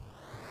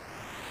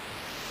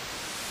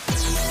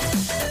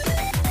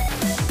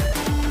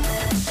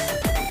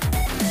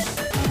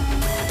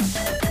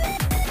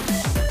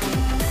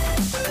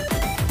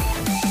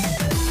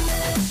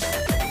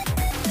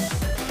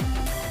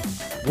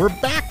We're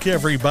back,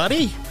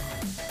 everybody.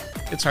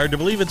 It's hard to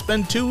believe it's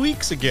been 2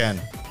 weeks again.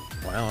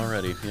 Wow,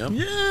 already. Yep.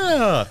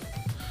 Yeah.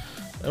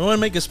 I want to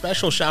make a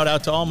special shout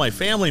out to all my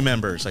family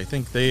members. I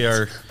think they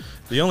are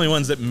the only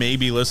ones that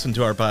maybe listen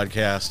to our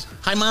podcast.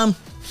 Hi, Mom.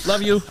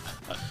 Love you.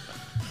 I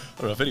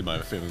don't know if any of my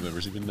family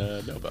members even know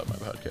about my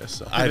podcast.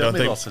 So I don't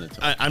think. I'll send it to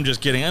them. I'm just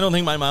kidding. I don't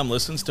think my mom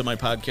listens to my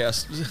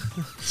podcast.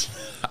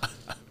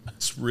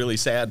 It's really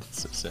sad.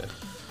 So sad.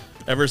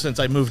 Ever since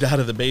I moved out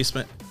of the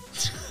basement.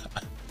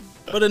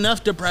 But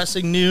enough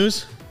depressing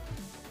news.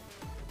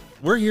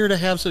 We're here to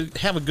have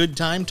a good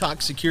time,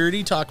 talk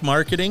security, talk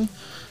marketing,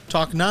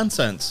 talk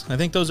nonsense. I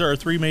think those are our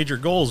three major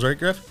goals, right,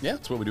 Griff? Yeah,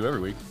 that's what we do every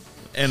week.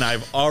 And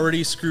I've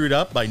already screwed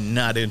up by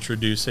not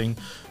introducing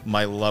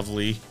my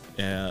lovely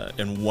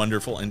and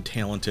wonderful and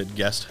talented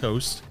guest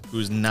host,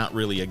 who's not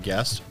really a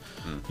guest.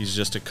 He's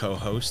just a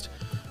co-host.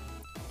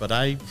 But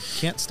I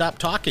can't stop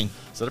talking.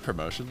 Is that a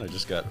promotion? I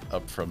just got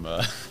up from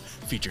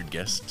featured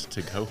guest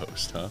to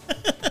co-host, huh?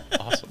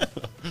 Awesome.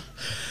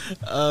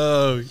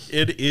 Oh,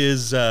 it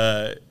is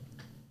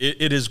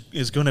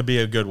going to be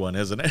a good one,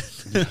 isn't it?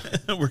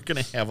 We're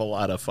going to have a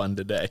lot of fun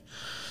today.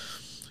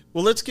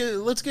 Well, let's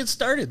get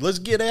started. Let's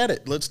get at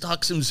it. Let's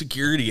talk some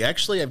security.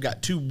 Actually, I've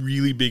got two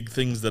really big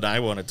things that I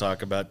want to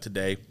talk about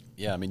today.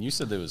 Yeah, I mean, you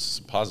said there was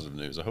some positive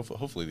news.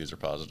 Hopefully these are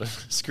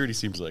positive. Security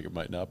seems like it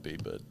might not be,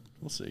 but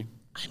we'll see.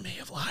 I may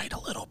have lied a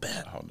little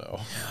bit. Oh, no.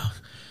 Yeah.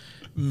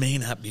 May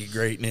not be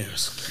great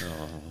news.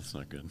 Oh, that's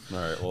not good. All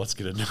right, well, let's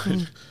get into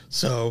it.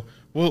 So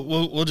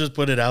we'll just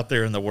put it out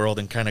there in the world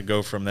and kind of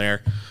go from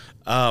there.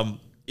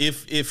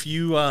 If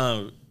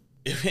you're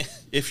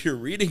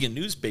reading a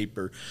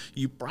newspaper,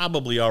 you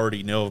probably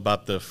already know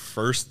about the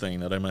first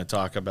thing that I'm going to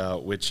talk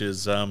about, which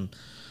is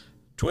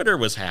Twitter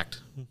was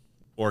hacked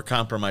or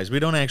compromised. We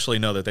don't actually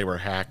know that they were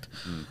hacked,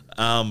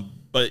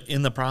 but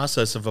in the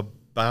process of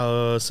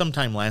about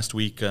sometime last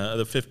week,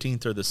 the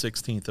 15th or the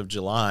 16th of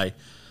July,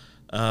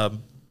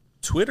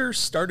 Twitter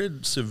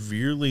started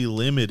severely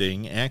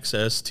limiting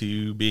access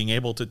to being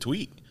able to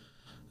tweet,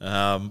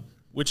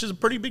 which is a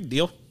pretty big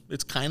deal.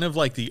 It's kind of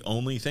like the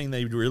only thing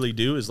they really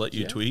do is let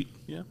you tweet.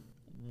 Yeah.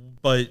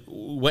 But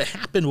what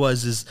happened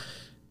is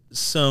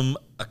some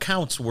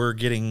accounts were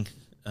getting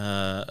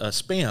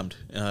spammed,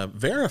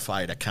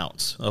 verified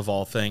accounts of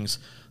all things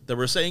that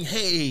were saying,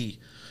 hey,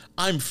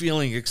 I'm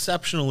feeling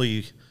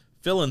exceptionally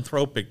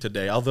philanthropic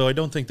today, although I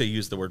don't think they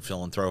used the word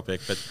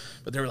philanthropic, but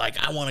they were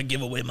like, I want to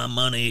give away my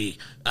money.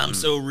 I'm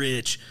so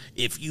rich.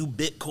 If you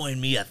Bitcoin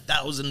me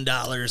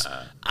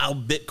 $1,000, I'll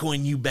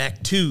Bitcoin you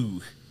back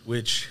too,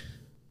 which...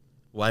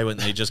 Why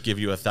wouldn't they just give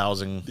you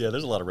 1,000? Yeah,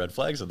 there's a lot of red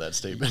flags in that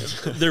statement.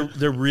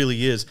 There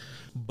really is,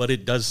 but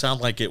it does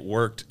sound like it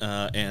worked,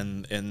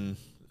 and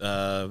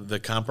the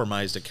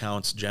compromised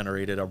accounts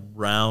generated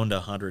around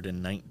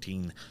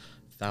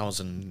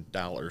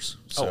 $119,000.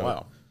 So, oh,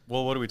 wow.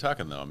 Well, what are we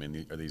talking, though? I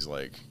mean, are these,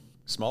 like,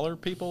 smaller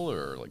people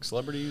or, like,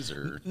 celebrities?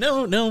 Or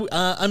No.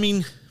 I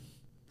mean,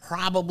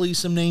 probably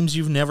some names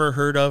you've never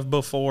heard of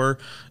before.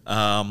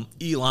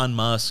 Elon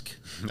Musk.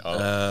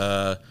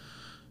 Oh.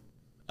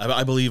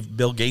 I believe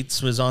Bill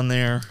Gates was on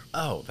there.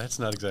 Oh, that's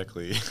not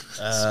exactly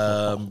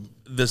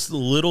this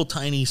little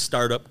tiny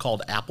startup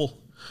called Apple.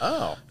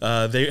 Oh.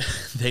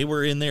 They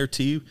were in there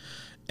too.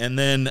 And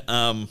then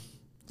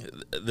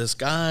this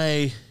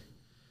guy,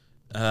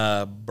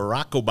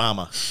 Barack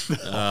Obama.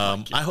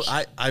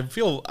 I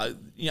feel,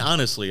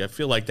 honestly, I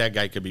feel like that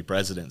guy could be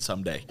president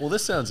someday. Well,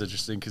 this sounds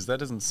interesting because that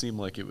doesn't seem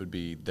like it would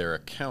be their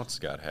accounts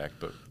got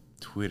hacked, but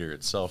Twitter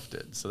itself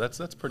did. So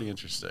that's pretty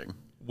interesting.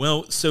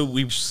 Well, so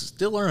we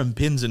still are on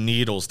pins and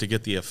needles to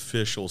get the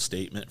official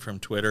statement from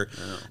Twitter.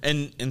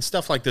 Yeah. And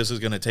stuff like this is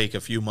going to take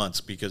a few months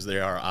because they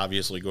are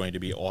obviously going to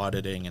be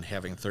auditing and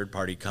having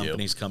third-party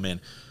companies come in.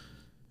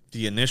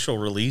 The initial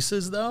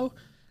releases, though,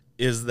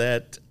 is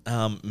that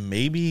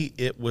maybe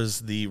it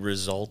was the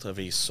result of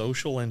a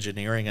social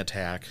engineering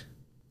attack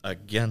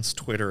against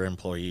Twitter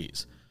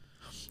employees.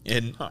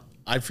 And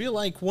I feel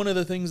like one of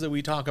the things that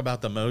we talk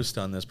about the most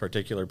on this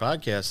particular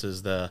podcast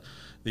is the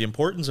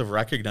importance of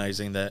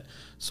recognizing that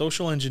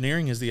social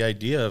engineering is the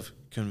idea of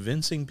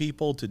convincing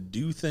people to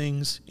do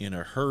things in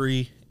a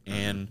hurry,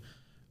 and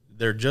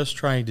they're just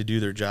trying to do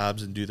their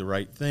jobs and do the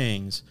right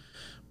things.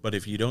 But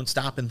if you don't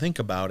stop and think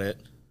about it,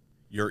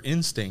 your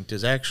instinct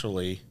is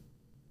actually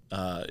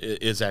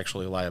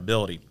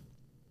liability.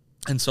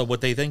 And so what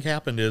they think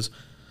happened is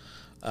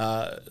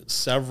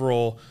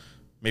several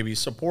maybe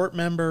support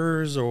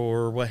members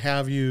or what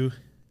have you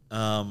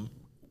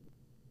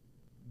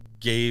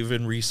gave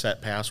and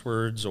reset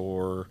passwords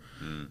or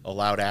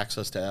allowed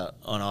access to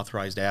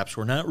unauthorized apps.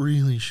 We're not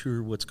really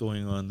sure what's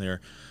going on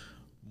there.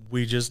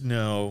 We just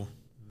know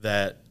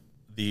that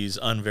these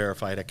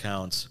unverified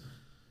accounts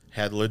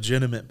had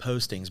legitimate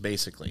postings,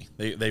 basically.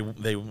 They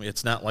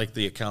it's not like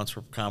the accounts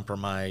were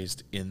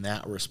compromised in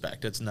that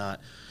respect. It's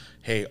not,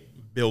 hey,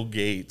 Bill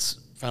Gates,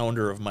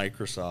 founder of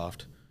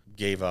Microsoft,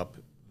 gave up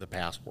the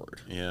password.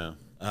 Yeah.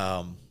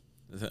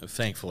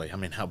 Thankfully. I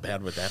mean, how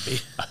bad would that be?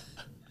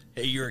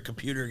 Hey, you're a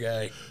computer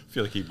guy. I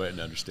feel like he might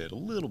understand a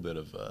little bit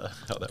of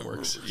how that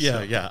works. Yeah,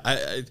 so.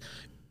 Yeah.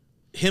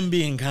 him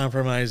being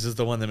compromised is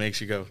the one that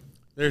makes you go,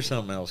 there's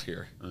something else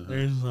here.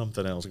 There's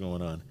something else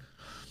going on.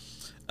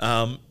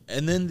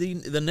 And then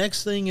the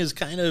next thing is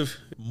kind of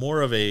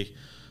more of a,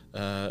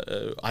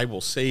 I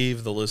will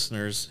save the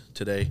listeners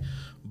today,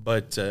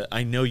 but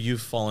I know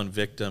you've fallen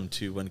victim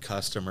to when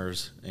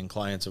customers and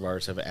clients of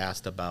ours have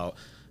asked about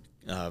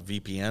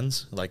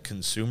VPNs, like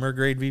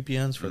consumer-grade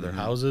VPNs for their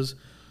houses,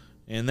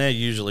 and that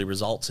usually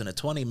results in a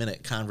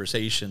 20-minute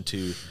conversation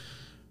to,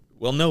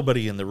 well,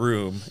 nobody in the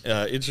room.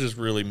 It's just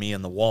really me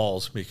and the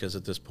walls, because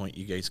at this point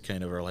you guys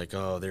kind of are like,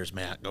 oh, there's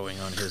Matt going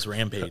on his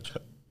rampage.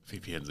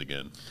 VPNs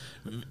again.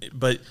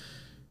 But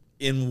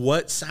in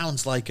what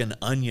sounds like an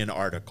Onion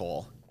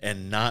article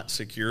and not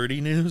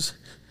security news,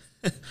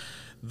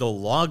 the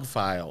log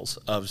files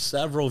of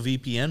several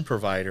VPN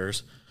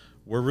providers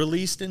were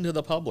released into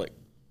the public.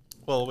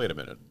 Well, wait a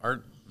minute.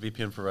 Aren't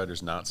VPN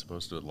providers not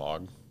supposed to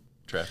log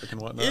traffic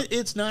and whatnot?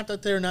 It's not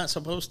that they're not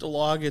supposed to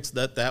log. It's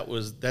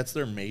that's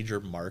their major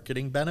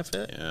marketing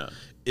benefit. Yeah.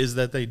 Is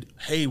that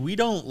hey, we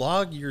don't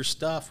log your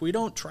stuff. We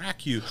don't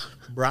track you.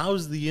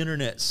 Browse the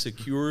internet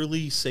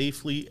securely,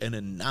 safely, and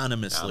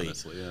anonymously.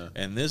 Yeah.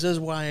 And this is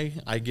why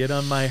I get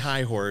on my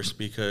high horse,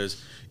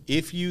 because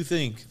if you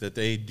think that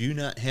they do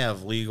not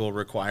have legal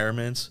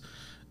requirements,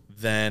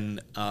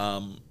 then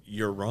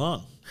you're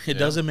wrong. It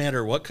doesn't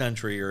matter what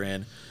country you're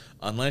in,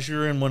 unless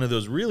you're in one of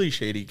those really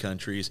shady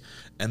countries,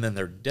 and then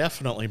they're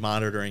definitely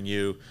monitoring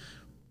you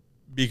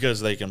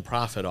because they can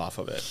profit off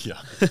of it. Yeah.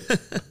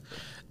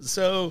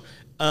 So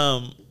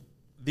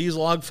these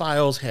log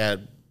files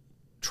had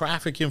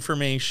traffic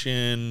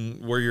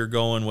information, where you're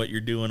going, what you're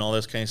doing, all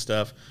this kind of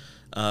stuff.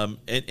 And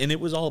it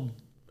was all,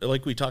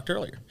 like we talked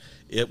earlier,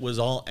 it was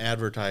all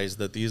advertised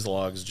that these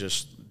logs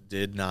just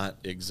did not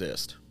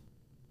exist,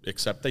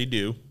 except they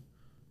do.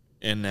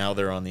 And now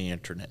they're on the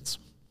internets.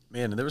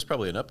 Man, and there was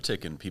probably an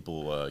uptick in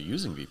people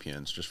using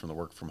VPNs just from the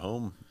work from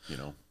home,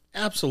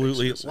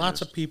 Absolutely.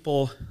 Lots of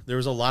people, there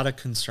was a lot of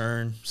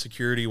concern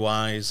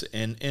security-wise,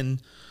 and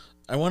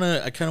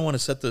I kind of want to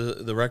set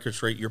the record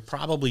straight. You're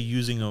probably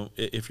using,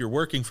 if you're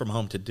working from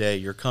home today,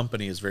 your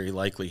company is very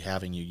likely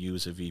having you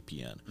use a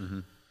VPN. Mm-hmm.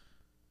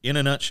 In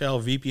a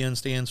nutshell, VPN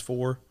stands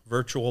for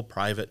Virtual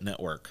Private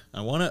Network. I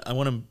want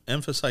to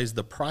emphasize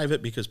the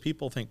private, because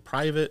people think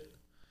private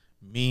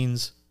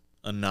means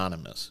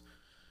anonymous.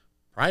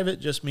 Private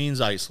just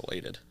means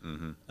isolated.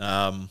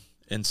 Mm-hmm.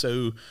 And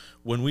so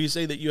when we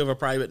say that you have a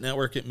private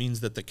network, it means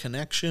that the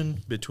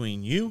connection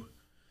between you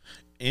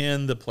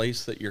and the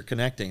place that you're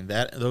connecting,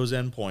 those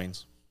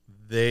endpoints,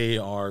 they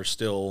are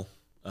still,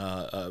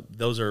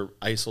 those are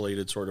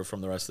isolated sort of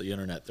from the rest of the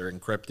internet. They're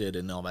encrypted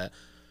and all that.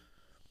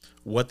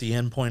 What the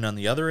endpoint on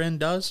the other end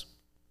does,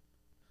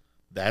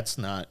 that's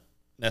not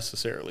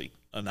necessarily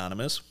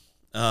anonymous.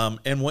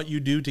 And what you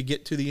do to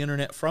get to the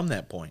internet from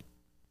that point,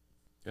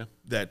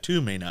 that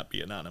too may not be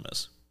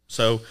anonymous.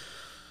 So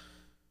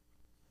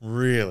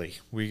really,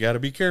 we got to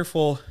be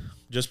careful.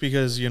 Just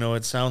because,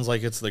 it sounds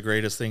like it's the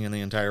greatest thing in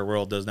the entire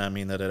world does not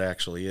mean that it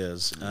actually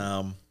is.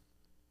 And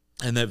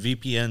that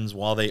VPNs,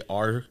 while they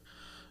are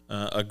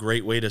a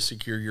great way to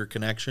secure your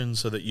connection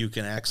so that you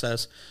can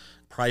access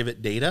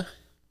private data,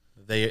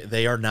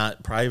 they are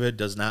not. Private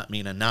does not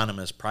mean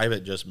anonymous.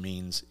 Private just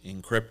means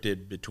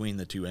encrypted between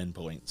the two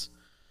endpoints.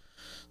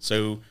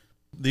 So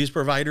these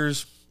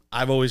providers,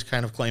 I've always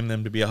kind of claimed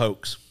them to be a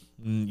hoax.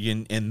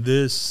 And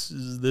this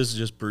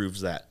just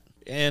proves that.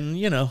 And,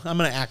 I'm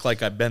going to act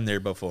like I've been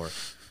there before.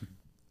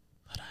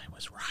 But I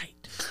was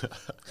right.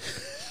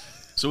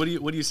 So what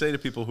do you say to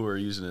people who are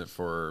using it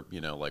for,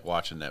 like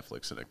watching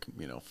Netflix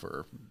and,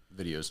 for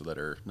videos that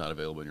are not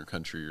available in your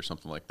country or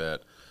something like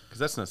that? Because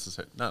that's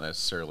not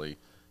necessarily,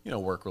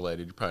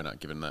 work-related. You're probably not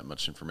giving that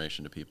much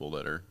information to people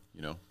that are,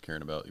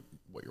 caring about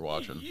what you're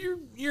watching.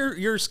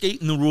 You're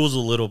skating the rules a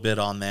little bit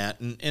on that.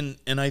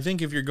 And I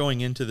think if you're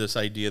going into this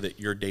idea that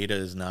your data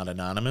is not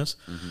anonymous,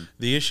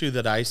 the issue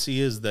that I see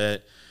is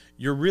that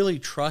you're really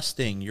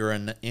trusting your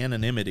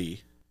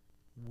anonymity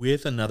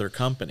with another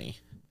company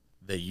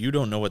that you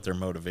don't know what their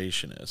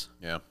motivation is.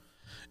 Yeah.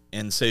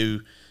 And so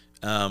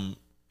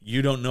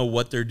you don't know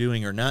what they're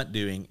doing or not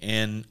doing.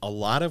 And a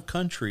lot of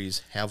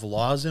countries have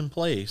laws in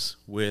place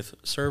with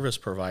service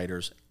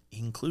providers,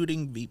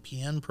 including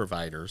VPN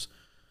providers,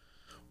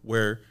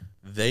 where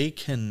they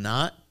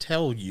cannot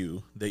tell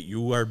you that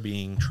you are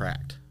being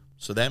tracked.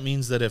 So that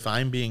means that if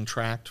I'm being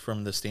tracked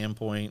from the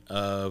standpoint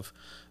of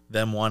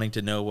them wanting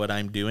to know what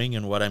I'm doing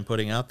and what I'm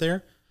putting out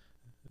there,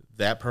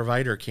 that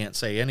provider can't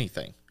say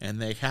anything,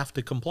 and they have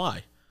to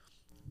comply.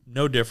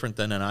 No different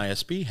than an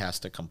ISP has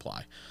to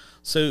comply.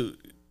 So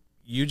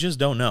you just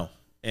don't know,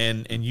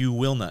 and you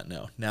will not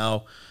know.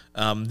 Now,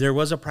 there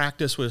was a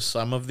practice with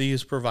some of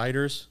these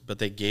providers, but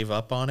they gave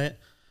up on it,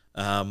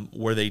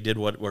 where they did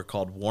what were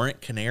called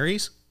warrant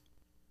canaries.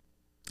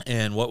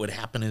 And what would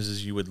happen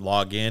is you would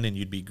log in and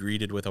you'd be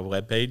greeted with a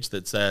web page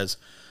that says,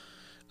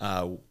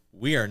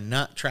 we are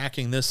not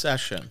tracking this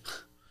session,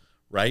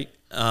 right?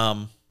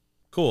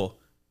 Cool.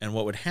 And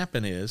what would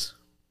happen is,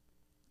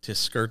 to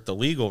skirt the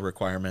legal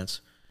requirements,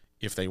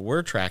 if they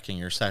were tracking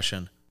your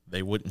session,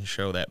 they wouldn't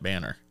show that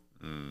banner.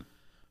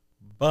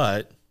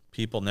 But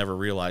people never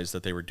realized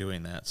that they were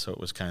doing that, so it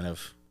was kind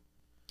of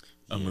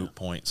a moot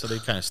point. So they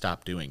kind of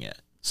stopped doing it.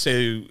 So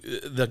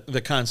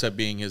the concept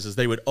being is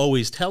they would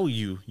always tell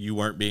you you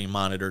weren't being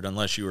monitored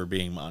unless you were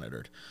being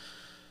monitored.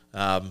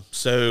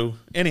 So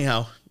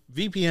anyhow,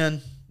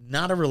 VPN,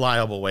 not a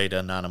reliable way to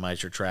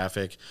anonymize your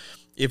traffic.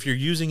 If you're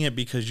using it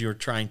because you're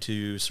trying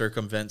to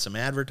circumvent some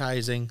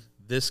advertising,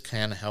 this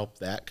can help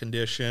that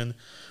condition.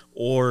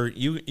 Or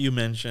you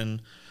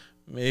mentioned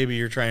maybe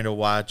you're trying to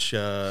watch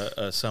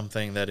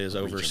something that is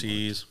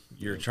overseas.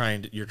 You're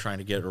trying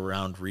to get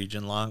around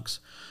region locks.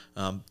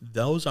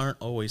 Those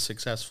aren't always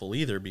successful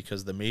either,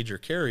 because the major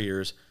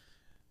carriers,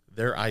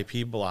 their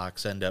IP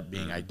blocks end up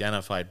being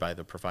identified by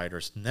the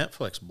providers.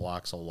 Netflix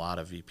blocks a lot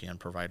of VPN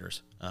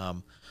providers.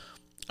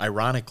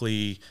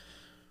 Ironically,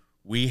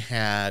 we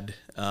had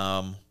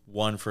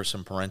one for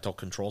some parental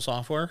control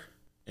software,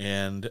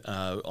 and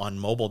on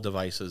mobile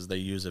devices, they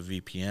use a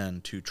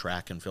VPN to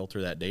track and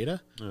filter that data.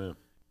 Yeah.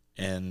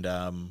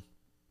 And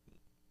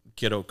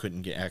kiddo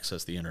couldn't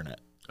access the internet,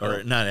 or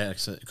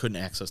couldn't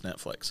access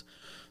Netflix.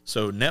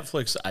 So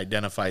Netflix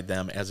identified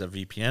them as a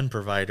VPN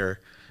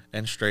provider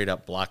and straight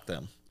up blocked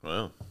them.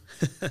 Wow.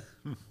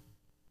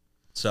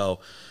 So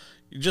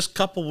just a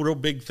couple real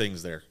big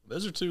things there.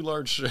 Those are two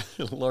large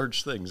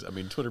things. I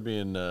mean, Twitter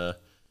being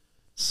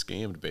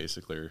scammed,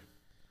 basically.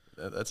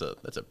 That's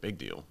a big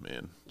deal,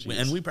 man. Jeez.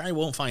 And we probably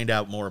won't find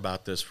out more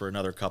about this for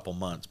another couple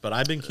months, but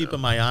I've been keeping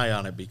my eye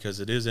on it because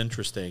it is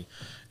interesting,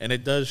 and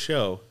it does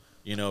show,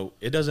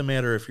 it doesn't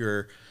matter if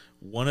you're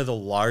one of the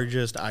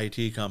largest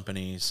IT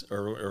companies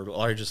or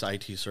largest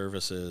IT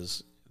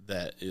services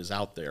that is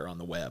out there on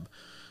the web.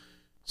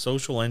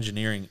 Social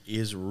engineering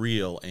is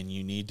real, and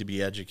you need to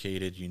be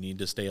educated. You need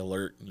to stay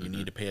alert. You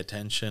need to pay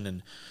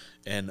attention,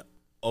 and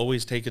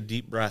always take a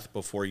deep breath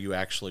before you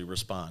actually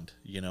respond.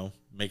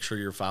 Make sure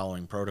you're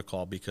following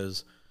protocol,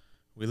 because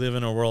we live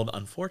in a world,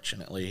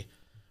 unfortunately,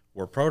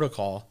 where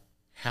protocol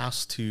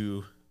has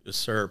to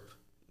usurp,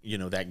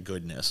 that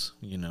goodness,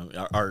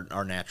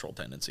 our natural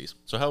tendencies.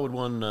 So how would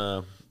one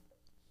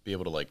be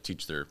able to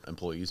teach their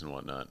employees and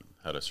whatnot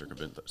how to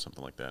circumvent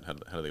something like that? How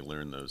do they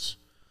learn those?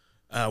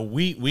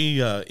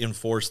 We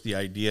enforce the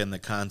idea and the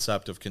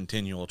concept of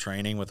continual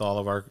training with all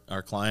of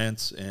our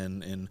clients,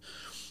 and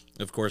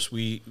of course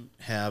we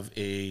have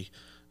a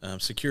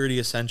security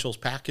essentials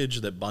package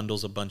that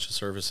bundles a bunch of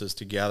services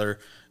together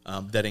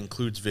that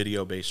includes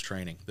video-based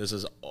training. This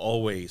is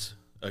always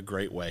a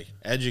great way.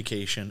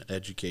 Education.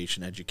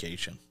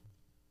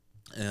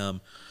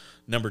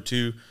 Number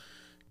two,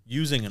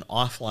 using an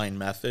offline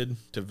method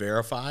to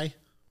verify.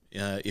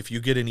 If you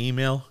get an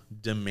email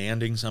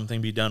demanding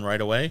something be done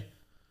right away,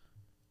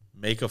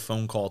 make a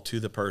phone call to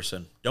the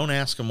person. Don't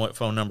ask them what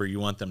phone number you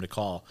want them to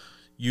call.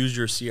 Use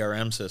your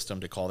CRM system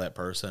to call that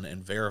person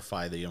and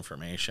verify the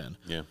information.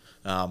 Yeah.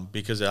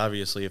 Because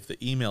obviously, if the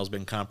email's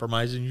been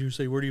compromised and you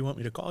say, "Where do you want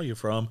me to call you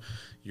from?"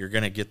 you're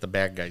going to get the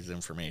bad guy's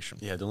information.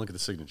 Yeah, don't look at the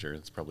signature.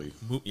 It's probably...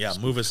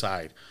 move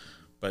aside.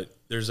 But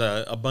there's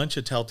a bunch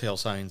of telltale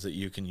signs that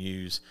you can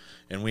use,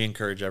 and we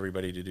encourage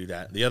everybody to do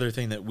that. The other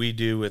thing that we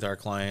do with our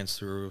clients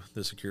through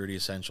the Security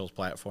Essentials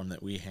platform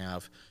that we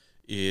have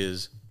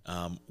is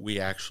we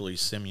actually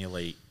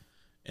simulate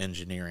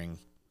engineering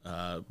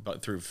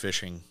but through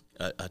phishing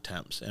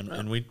attempts,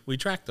 and we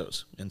track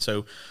those. And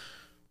so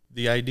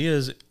the idea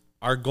is,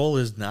 our goal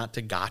is not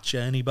to gotcha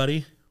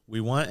anybody. We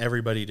want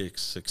everybody to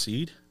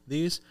succeed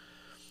these,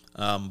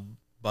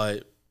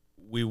 but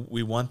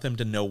we want them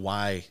to know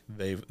why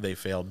they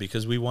failed,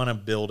 because we want to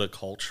build a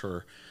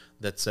culture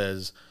that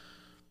says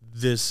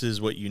this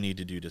is what you need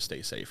to do to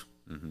stay safe.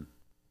 Mm-hmm.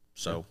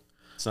 So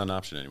it's not an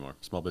option anymore.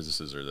 Small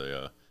businesses are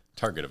the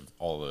target of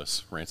all of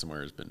this.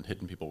 Ransomware has been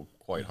hitting people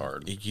quite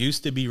hard. It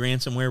used to be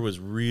ransomware was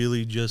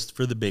really just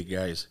for the big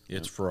guys.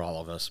 It's for all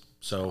of us.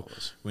 So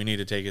we need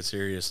to take it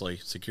seriously.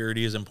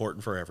 Security is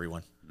important for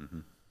everyone. Mm-hmm.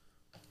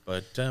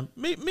 But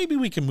maybe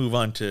we can move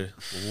on to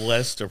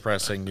less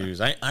depressing news.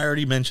 I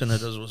already mentioned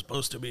that this was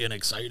supposed to be an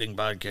exciting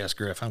podcast,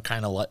 Griff. I'm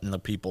kind of letting the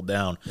people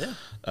down. Yeah.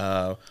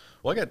 Well,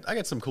 I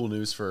got some cool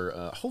news for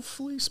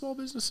hopefully small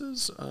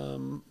businesses.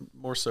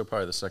 More so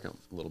probably the second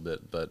a little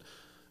bit. But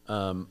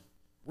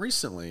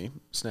recently,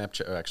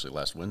 actually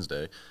last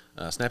Wednesday,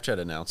 Snapchat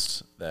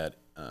announced that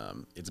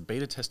it's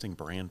beta testing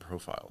brand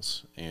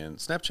profiles. And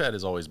Snapchat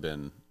has always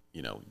been,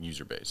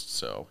 user-based.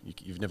 So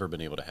you've never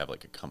been able to have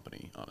like a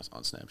company on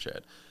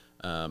Snapchat.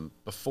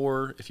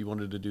 Before, if you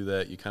wanted to do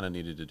that, you kind of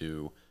needed to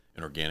do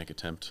an organic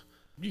attempt.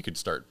 You could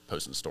start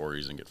posting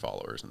stories and get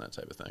followers and that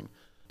type of thing.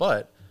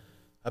 But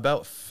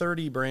about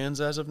 30 brands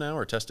as of now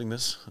are testing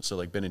this. So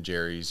like Ben &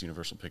 Jerry's,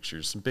 Universal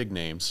Pictures, some big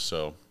names.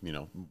 So,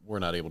 we're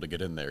not able to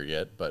get in there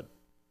yet, but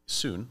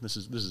soon. This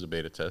is a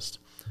beta test.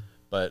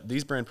 But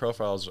these brand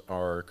profiles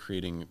are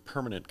creating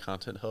permanent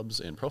content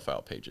hubs and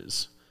profile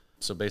pages.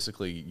 So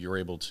basically, you're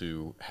able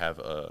to have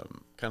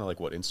kind of like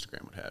what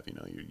Instagram would have.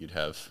 You'd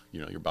have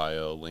your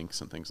bio,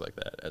 links, and things like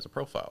that as a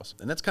profiles,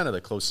 and that's kind of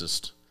the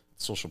closest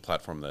social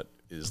platform that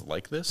is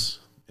like this.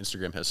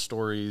 Instagram has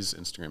stories.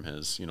 Instagram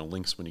has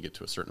links when you get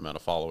to a certain amount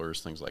of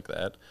followers, things like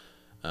that.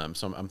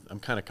 So I'm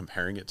kind of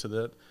comparing it to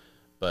that.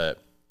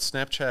 But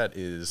Snapchat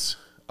is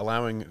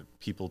allowing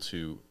people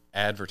to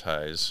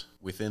advertise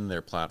within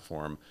their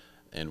platform,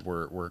 and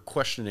we're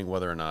questioning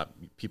whether or not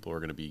people are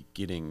going to be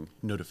getting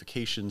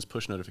notifications,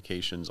 push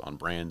notifications on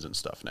brands and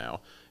stuff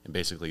now. And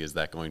basically, is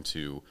that going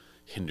to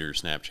hinder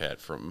Snapchat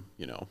from,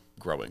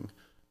 growing?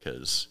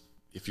 Because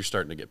if you're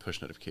starting to get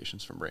push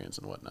notifications from brands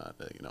and whatnot,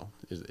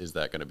 is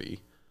that going to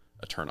be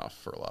a turnoff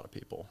for a lot of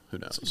people? Who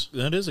knows?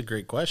 That is a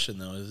great question,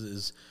 though,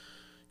 is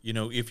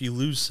if you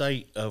lose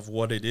sight of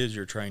what it is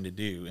you're trying to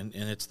do, and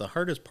it's the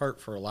hardest part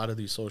for a lot of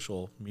these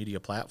social media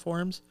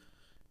platforms,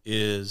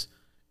 is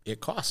it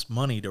costs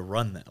money to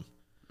run them.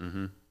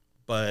 Mm-hmm.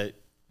 But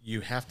you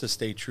have to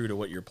stay true to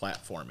what your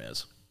platform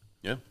is.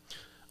 Yeah.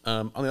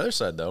 On the other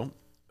side, though,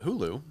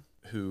 Hulu,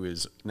 who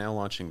is now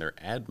launching their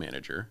ad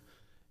manager,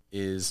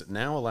 is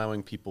now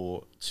allowing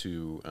people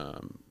to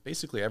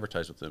basically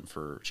advertise with them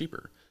for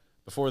cheaper.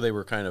 Before they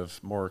were kind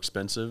of more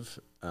expensive,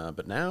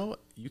 but now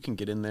you can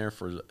get in there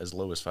for as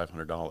low as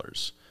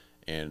 $500.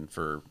 And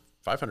for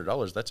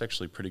 $500, that's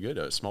actually pretty good.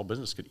 A small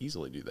business could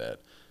easily do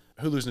that.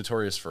 Hulu's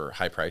notorious for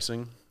high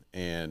pricing,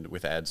 and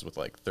with ads with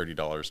like $30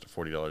 to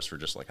 $40 for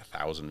just like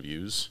 1,000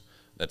 views,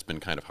 that's been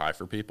kind of high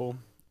for people.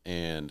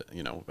 And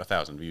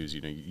 1,000 views,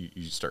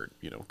 you start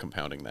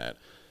compounding that.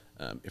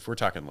 If we're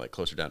talking like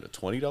closer down to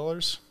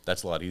 $20,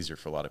 that's a lot easier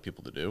for a lot of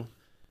people to do.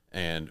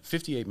 And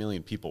 58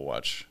 million people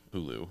watch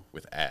Hulu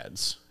with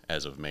ads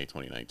as of May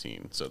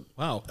 2019. So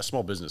wow, a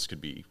small business could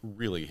be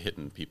really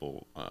hitting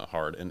people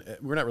hard. And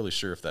we're not really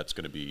sure if that's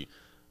going to be,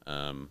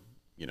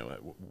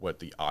 what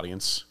the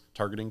audience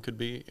targeting could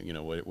be,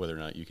 whether or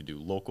not you could do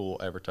local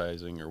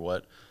advertising or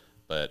what.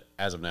 But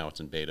as of now, it's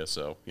in beta,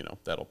 so,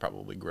 that'll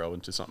probably grow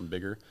into something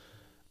bigger.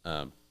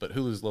 But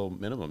Hulu's low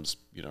minimums,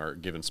 are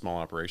giving small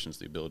operations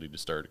the ability to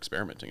start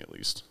experimenting at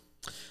least.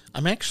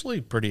 I'm actually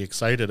pretty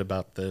excited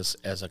about this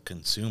as a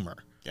consumer.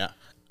 Yeah.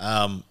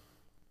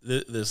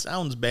 This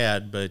sounds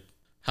bad, but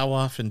how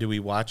often do we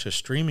watch a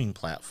streaming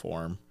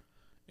platform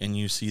and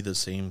you see the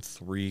same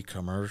 3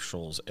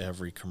 commercials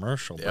every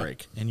commercial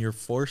break, and you're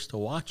forced to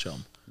watch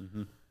them?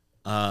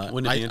 Mm-hmm.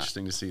 Wouldn't it be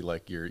interesting to see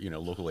like your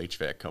local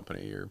HVAC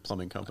company or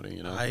plumbing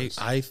company?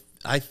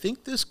 I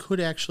think this could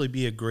actually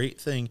be a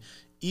great thing,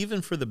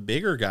 even for the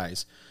bigger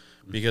guys,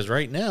 because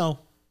right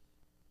now,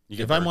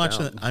 if I'm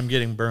watching, I'm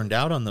getting burned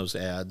out on those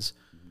ads.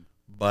 Mm-hmm.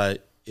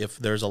 But if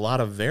there's a lot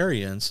of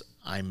variance,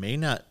 I may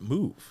not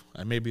move.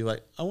 I may be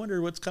like, I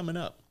wonder what's coming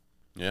up.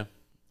 Yeah.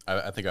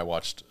 I think I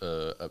watched,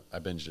 I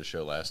binged a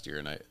show last year,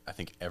 and I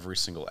think every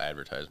single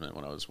advertisement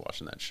when I was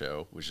watching that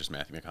show was just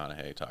Matthew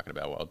McConaughey talking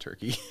about wild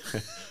turkey.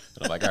 And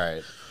I'm like, all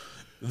right.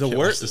 The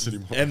worst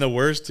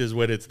is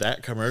when it's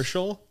that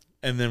commercial,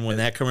 and then when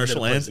that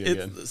commercial ends,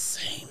 it's the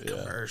same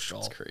commercial.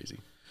 It's crazy.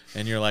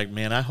 And you're like,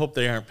 man, I hope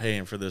they aren't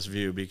paying for this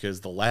view, because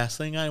the last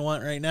thing I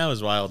want right now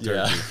is wild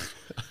turkey.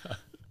 Yeah.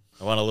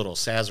 I want a little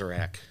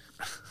Sazerac.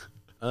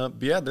 But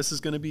yeah, this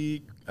is going to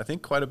be, I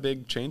think, quite a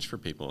big change for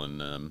people.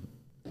 And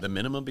the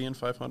minimum being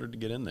 $500 to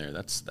get in there,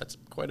 that's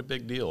quite a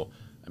big deal.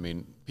 I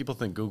mean, people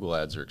think Google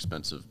ads are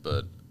expensive,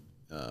 but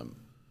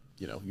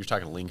you're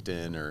talking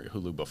LinkedIn or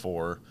Hulu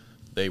before,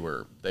 they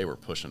were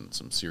pushing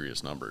some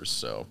serious numbers.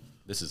 So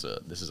this is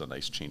a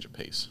nice change of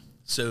pace.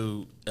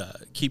 So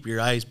keep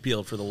your eyes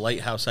peeled for the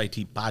Lighthouse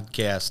IT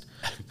podcast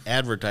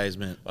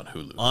advertisement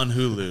on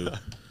Hulu.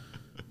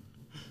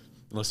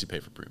 Unless you pay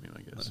for premium,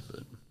 I guess.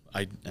 But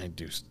I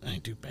do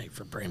pay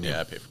for premium.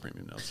 Yeah, I pay for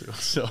premium now too.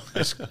 So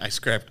I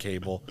scrapped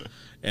cable,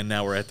 and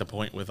now we're at the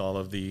point with all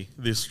of the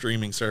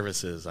streaming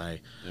services. I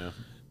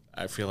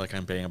feel like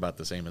I'm paying about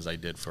the same as I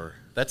did for.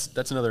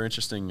 That's another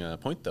interesting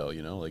point, though.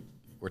 Like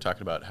we're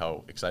talking about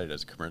how excited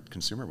as a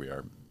consumer we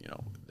are.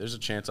 There's a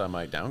chance I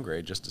might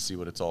downgrade just to see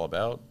what it's all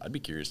about. I'd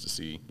be curious to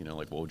see,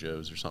 like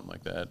Wojo's or something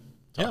like that,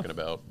 talking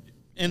about.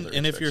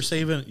 And if you're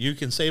saving, you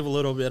can save a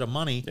little bit of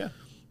money. Yeah.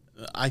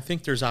 I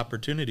think there's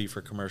opportunity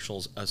for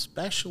commercials,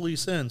 especially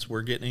since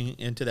we're getting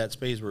into that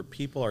space where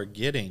people are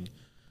getting,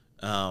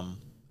 what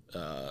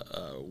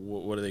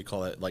do they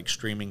call it? Like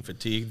streaming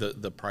fatigue,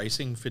 the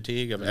pricing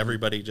fatigue of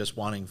everybody just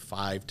wanting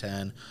 5,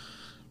 10.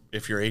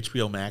 If you're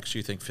HBO Max,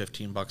 you think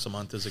 $15 a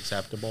month is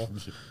acceptable.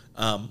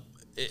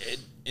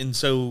 And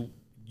so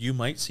you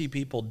might see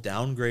people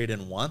downgrade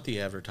and want the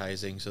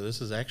advertising. So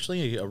this is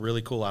actually a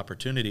really cool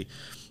opportunity.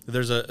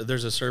 There's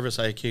a service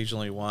I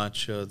occasionally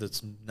watch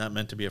that's not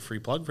meant to be a free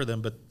plug for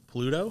them, but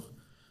Pluto.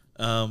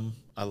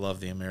 I love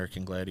the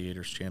American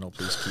Gladiators channel.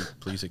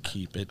 Please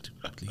keep it,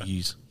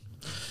 please.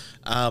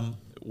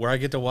 Where I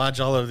get to watch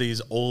all of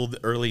these old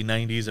early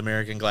 '90s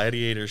American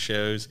Gladiator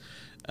shows,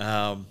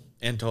 and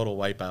Total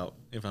Wipeout.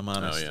 If I'm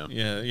honest,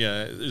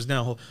 yeah. There's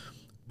now.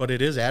 But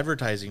it is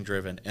advertising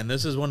driven, and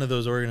this is one of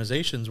those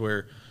organizations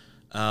where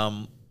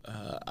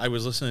I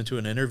was listening to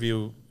an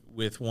interview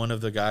with one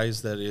of the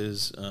guys that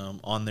is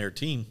on their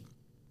team,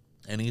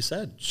 and he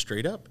said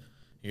straight up,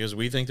 because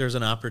we think there's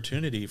an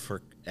opportunity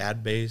for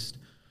ad-based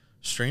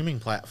streaming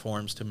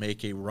platforms to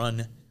make a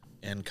run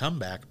and come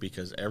back,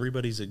 because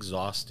everybody's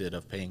exhausted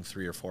of paying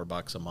 $3 or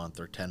 $4 a month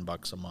or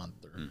 $10 a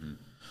month. And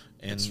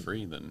it's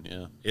free then,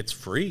 yeah. It's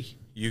free.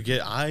 You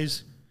get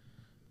eyes.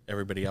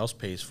 everybody else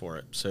pays for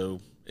it.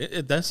 So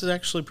this is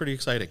actually pretty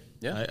exciting.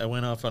 Yeah. I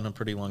went off on a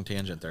pretty long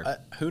tangent there.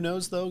 Who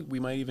knows, though? We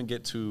might even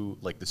get to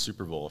like the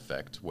Super Bowl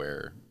effect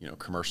where,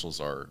 commercials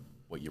are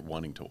what you're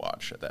wanting to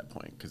watch at that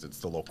point because it's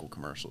the local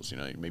commercials.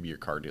 Maybe your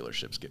car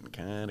dealership's getting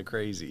kind of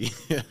crazy,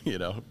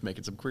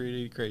 making some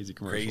crazy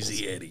commercials.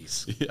 Crazy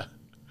Eddies. Yeah.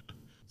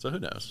 So who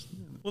knows?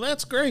 Well,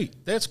 that's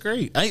great. That's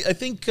great. I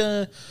think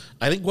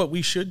what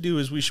we should do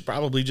is we should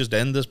probably just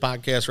end this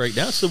podcast right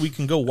now so we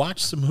can go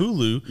watch some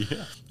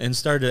Hulu and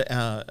start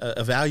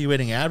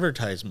evaluating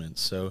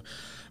advertisements. So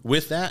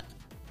with that,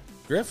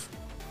 Griff,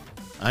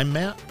 I'm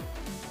Matt.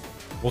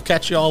 We'll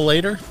catch you all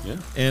later. Yeah.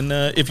 And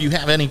if you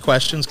have any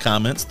questions,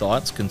 comments,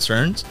 thoughts,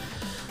 concerns,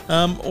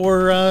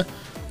 or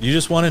you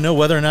just want to know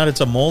whether or not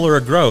it's a mole or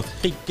a growth,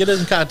 hey, get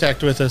in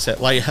contact with us at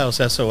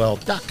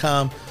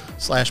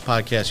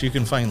lighthousesol.com/podcast. You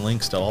can find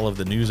links to all of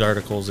the news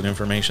articles and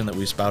information that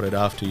we spouted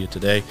off to you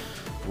today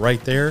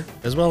right there,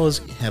 as well as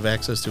have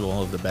access to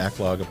all of the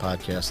backlog of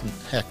podcasts. And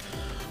heck,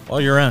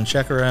 while you're around,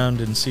 check around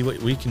and see what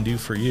we can do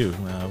for you.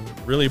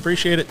 Really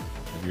appreciate it.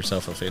 Have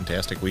yourself a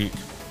fantastic week.